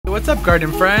What's up,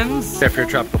 garden friends? After your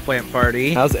tropical plant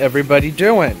party, how's everybody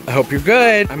doing? I hope you're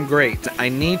good. I'm great. I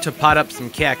need to pot up some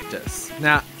cactus.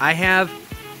 Now, I have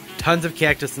tons of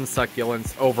cactus and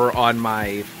succulents over on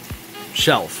my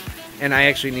shelf, and I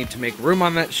actually need to make room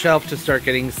on that shelf to start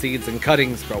getting seeds and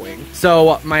cuttings going.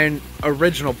 So my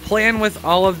original plan with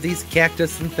all of these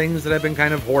cactus and things that I've been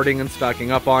kind of hoarding and stocking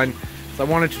up on, so I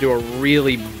wanted to do a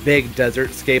really big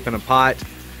desertscape in a pot,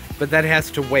 but that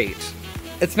has to wait.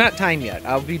 It's not time yet.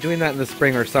 I'll be doing that in the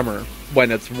spring or summer when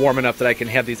it's warm enough that I can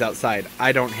have these outside.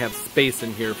 I don't have space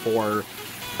in here for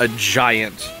a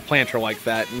giant planter like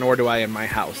that, nor do I in my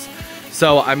house.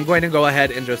 So I'm going to go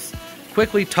ahead and just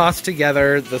quickly toss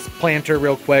together this planter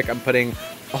real quick. I'm putting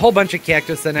a whole bunch of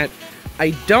cactus in it.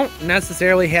 I don't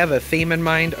necessarily have a theme in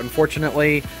mind,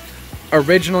 unfortunately.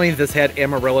 Originally, this had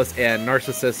amaryllis and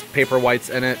narcissus paper whites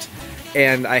in it,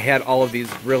 and I had all of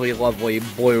these really lovely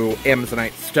blue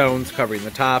amazonite stones covering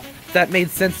the top. That made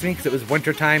sense to me because it was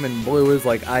wintertime and blue is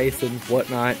like ice and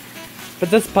whatnot.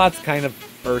 But this pot's kind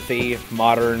of earthy,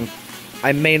 modern.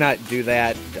 I may not do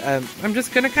that. I'm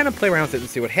just going to kind of play around with it and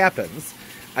see what happens.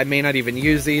 I may not even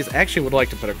use these. I actually would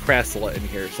like to put a crassula in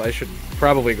here, so I should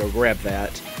probably go grab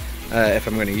that if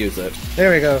I'm going to use it.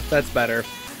 There we go. That's better.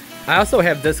 I also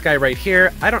have this guy right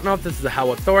here. I don't know if this is a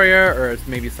Haworthia or it's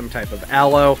maybe some type of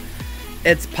aloe.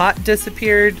 Its pot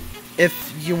disappeared.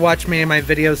 If you watch many of my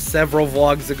videos several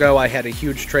vlogs ago, I had a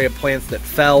huge tray of plants that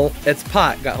fell. Its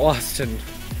pot got lost in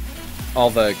all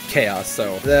the chaos,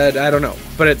 so I don't know.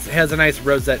 But it has a nice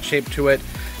rosette shape to it.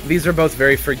 These are both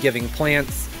very forgiving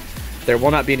plants. There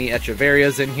will not be any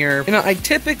echeverias in here. You know, I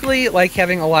typically like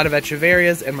having a lot of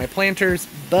echeverias in my planters,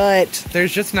 but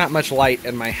there's just not much light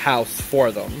in my house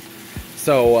for them.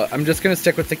 So I'm just going to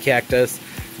stick with the cactus.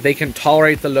 They can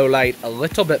tolerate the low light a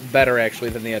little bit better,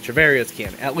 actually, than the echeverias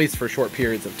can, at least for short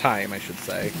periods of time, I should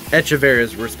say.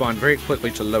 Echeverias respond very quickly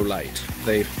to low light.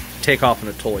 They take off in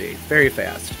a exfoliate very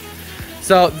fast.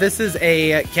 So this is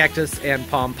a cactus and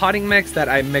palm potting mix that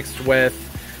I mixed with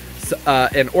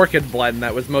an orchid blend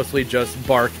that was mostly just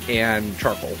bark and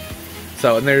charcoal.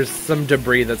 So, and there's some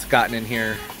debris that's gotten in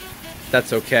here.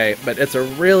 That's okay, but it's a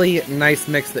really nice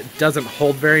mix that doesn't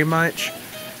hold very much.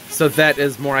 So that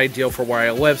is more ideal for where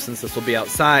I live, since this will be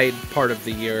outside part of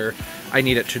the year. I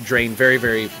need it to drain very,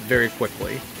 very, very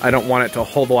quickly. I don't want it to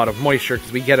hold a lot of moisture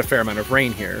because we get a fair amount of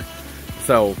rain here.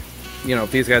 So, you know,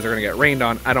 if these guys are going to get rained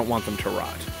on, I don't want them to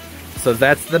rot. So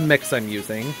that's the mix I'm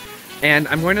using. And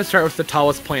I'm going to start with the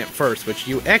tallest plant first, which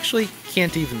you actually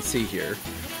can't even see here.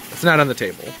 It's not on the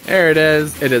table. There it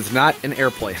is. It is not an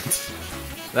air plant.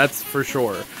 That's for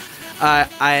sure.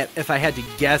 If I had to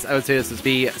guess, I would say this is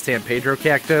the San Pedro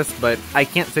cactus, but I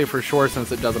can't say for sure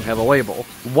since it doesn't have a label.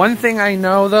 One thing I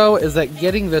know, though, is that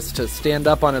getting this to stand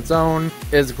up on its own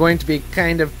is going to be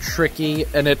kind of tricky,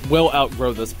 and it will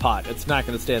outgrow this pot. It's not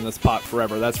going to stay in this pot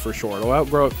forever, that's for sure. It'll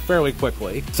outgrow it fairly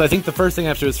quickly. So I think the first thing I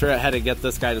have to do is figure out how to get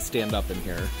this guy to stand up in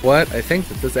here. What? I think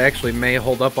that this actually may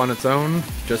hold up on its own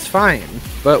just fine,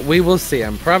 but we will see.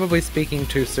 I'm probably speaking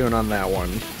too soon on that one.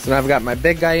 So now I've got my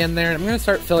big guy in there, and I'm going to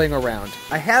start filling around.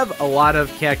 I have a lot of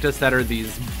cactus that are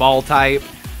these ball type.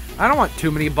 I don't want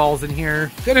too many balls in here.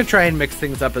 I'm going to try and mix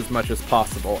things up as much as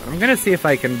possible. I'm going to see if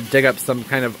I can dig up some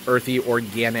kind of earthy,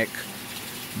 organic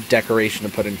decoration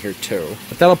to put in here too.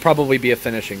 But that'll probably be a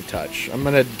finishing touch. I'm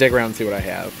going to dig around and see what I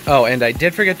have. Oh, and I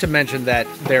did forget to mention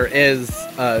that there is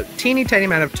a teeny tiny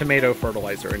amount of tomato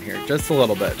fertilizer in here. Just a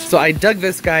little bit. So I dug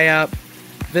this guy up.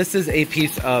 This is a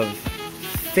piece of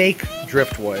fake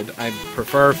driftwood. I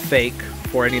prefer fake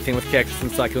for anything with cactus and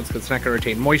succulents because it's not going to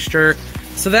retain moisture.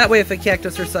 So that way, if a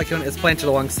cactus or succulent is planted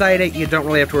alongside it, you don't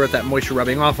really have to worry about that moisture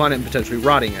rubbing off on it and potentially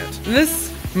rotting it.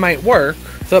 This might work,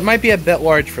 so it might be a bit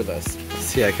large for this. Let's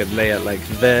see, I could lay it like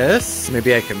this.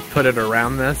 Maybe I can put it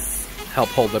around this, help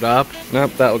hold it up.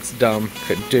 Nope, that looks dumb.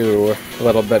 Could do a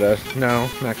little bit of, no,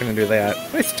 not going to do that.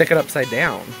 If I stick it upside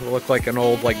down, it'll look like an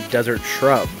old, like, desert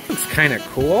shrub. Looks kind of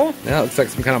cool. That looks like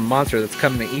some kind of monster that's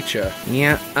coming to eat you.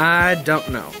 Yeah, I don't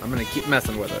know. I'm going to keep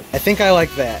messing with it. I think I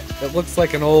like that. It looks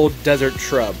like an old desert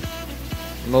shrub.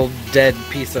 An old dead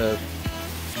piece of,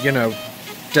 you know,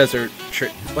 desert tree.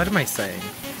 What am I saying?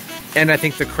 And I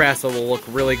think the crassula will look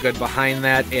really good behind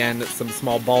that, and some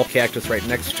small ball cactus right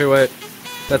next to it.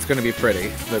 That's going to be pretty.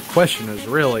 The question is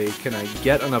really, can I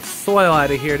get enough soil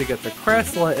out of here to get the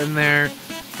crassula in there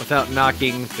without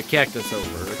knocking the cactus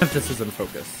over? If this is in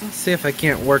focus. Let's see if I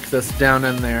can't work this down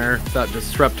in there without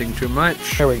disrupting too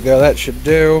much. There we go, that should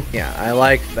do. Yeah, I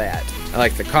like that. I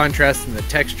like the contrast and the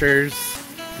textures.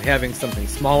 Having something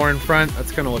smaller in front,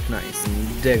 that's going to look nice.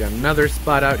 And dig another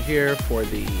spot out here for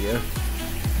the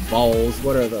balls.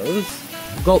 What are those?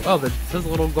 Gold. Oh, this is a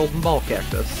little golden ball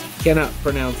cactus. Cannot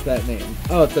pronounce that name.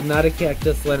 Oh, it's a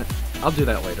notocactus. I'll do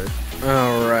that later.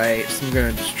 Alright, so I'm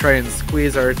gonna just try and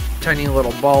squeeze our tiny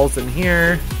little balls in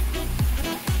here.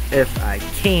 If I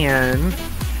can.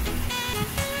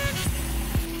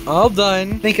 All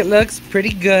done. I think it looks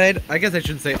pretty good. I guess I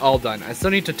shouldn't say all done. I still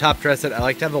need to top dress it. I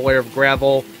like to have a layer of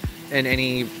gravel in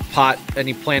any pot,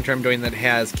 any planter I'm doing that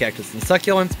has cactus and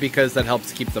succulents, because that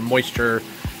helps keep the moisture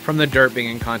from the dirt being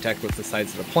in contact with the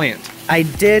sides of the plant. I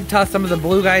did toss some of the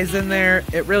blue guys in there.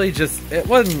 It really it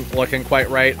wasn't looking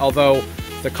quite right, although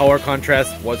the color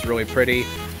contrast was really pretty.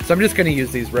 So I'm just gonna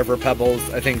use these river pebbles.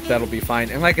 I think that'll be fine.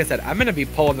 And like I said, I'm gonna be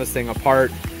pulling this thing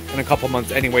apart in a couple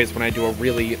months anyways when I do a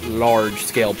really large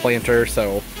scale planter,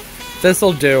 so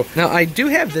this'll do. Now I do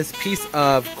have this piece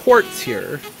of quartz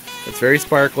here. It's very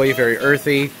sparkly, very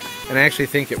earthy, and I actually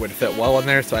think it would fit well in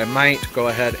there, so I might go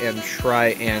ahead and try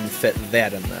and fit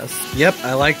that in this. Yep,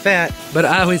 I like that. But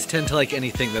I always tend to like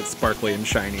anything that's sparkly and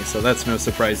shiny, so that's no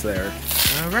surprise there.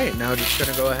 Alright, now just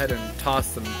gonna go ahead and toss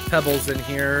some pebbles in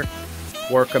here,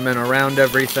 work them in around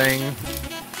everything,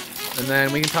 and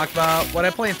then we can talk about what I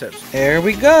planted. There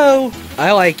we go!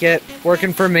 I like it.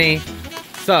 Working for me.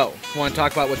 So, want to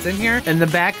talk about what's in here? In the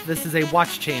back, this is a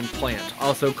watch chain plant,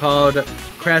 also called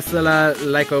crassula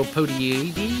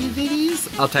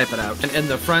lycopodiates. I'll type it out. And in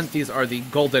the front, these are the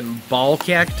golden ball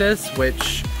cactus,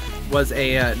 which was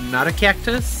a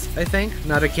notocactus, I think.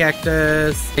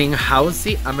 Notocactus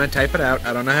Haworthia. I'm going to type it out.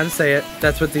 I don't know how to say it.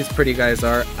 That's what these pretty guys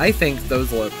are. I think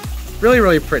those look really,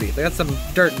 really pretty. They got some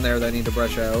dirt in there that I need to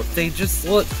brush out. They just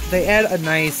look, they add a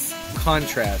nice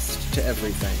contrast to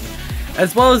everything.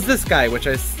 As well as this guy, which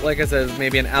like I said, is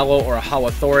maybe an aloe or a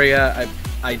Haworthia.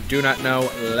 I do not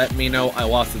know. Let me know. I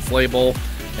lost its label.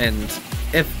 And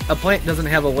if a plant doesn't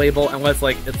have a label, unless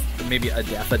like it's maybe a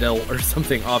daffodil or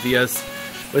something obvious,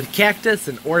 with cactus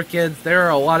and orchids, there are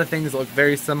a lot of things that look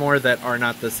very similar that are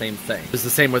not the same thing. It's the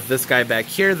same with this guy back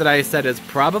here that I said is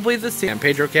probably the same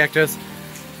Pedro Cactus,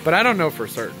 but I don't know for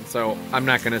certain, so I'm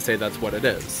not going to say that's what it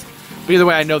is. But either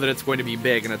way, I know that it's going to be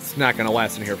big and it's not going to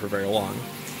last in here for very long.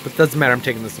 But it doesn't matter, I'm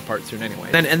taking this apart soon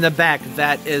anyway. Then in the back,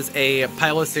 that is a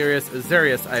pilosocereus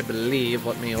azureus, I believe.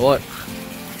 Let me look.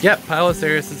 Yep,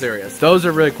 pilosocereus azureus. Those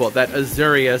are really cool. That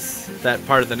azureus, that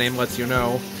part of the name lets you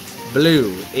know.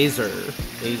 Blue, azure,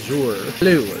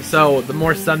 blue. So the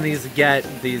more sun these get,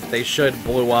 they should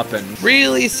blow up and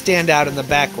really stand out in the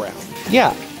background.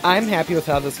 Yeah, I'm happy with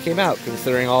how this came out,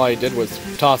 considering all I did was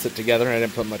toss it together and I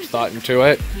didn't put much thought into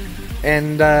it.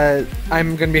 And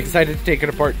I'm going to be excited to take it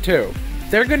apart too.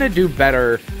 They're going to do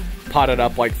better potted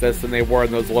up like this than they were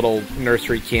in those little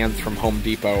nursery cans from Home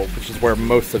Depot, which is where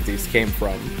most of these came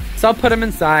from. So I'll put them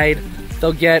inside.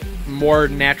 They'll get more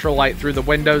natural light through the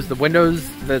windows. The windows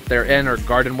that they're in are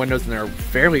garden windows, and they're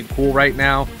fairly cool right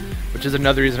now, which is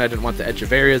another reason I didn't want the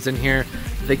echeverias in here.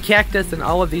 The cactus and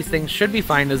all of these things should be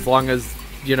fine as long as,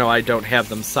 you know, I don't have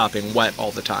them sopping wet all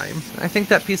the time. I think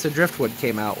that piece of driftwood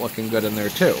came out looking good in there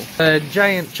too. A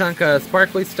giant chunk of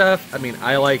sparkly stuff, I mean,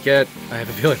 I like it. I have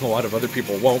a feeling a lot of other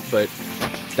people won't, but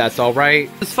that's alright.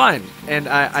 It's fun, and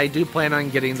I do plan on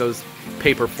getting those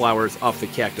paper flowers off the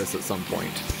cactus at some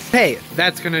point. Hey,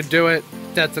 that's gonna do it.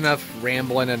 That's enough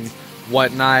rambling and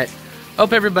whatnot.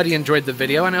 Hope everybody enjoyed the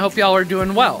video, and I hope y'all are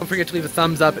doing well. Don't forget to leave a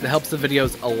thumbs up. It helps the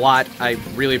videos a lot. I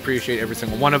really appreciate every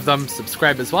single one of them.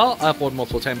 Subscribe as well. I upload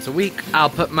multiple times a week. I'll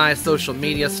put my social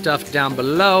media stuff down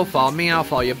below. Follow me, I'll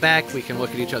follow you back. We can look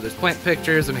at each other's plant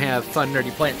pictures and have fun,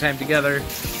 nerdy plant time together.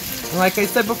 And like I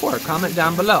said before, comment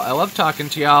down below. I love talking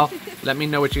to y'all. Let me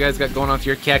know what you guys got going on with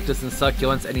your cactus and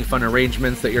succulents. Any fun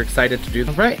arrangements that you're excited to do.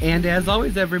 All right, and as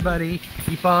always, everybody,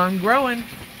 keep on growing.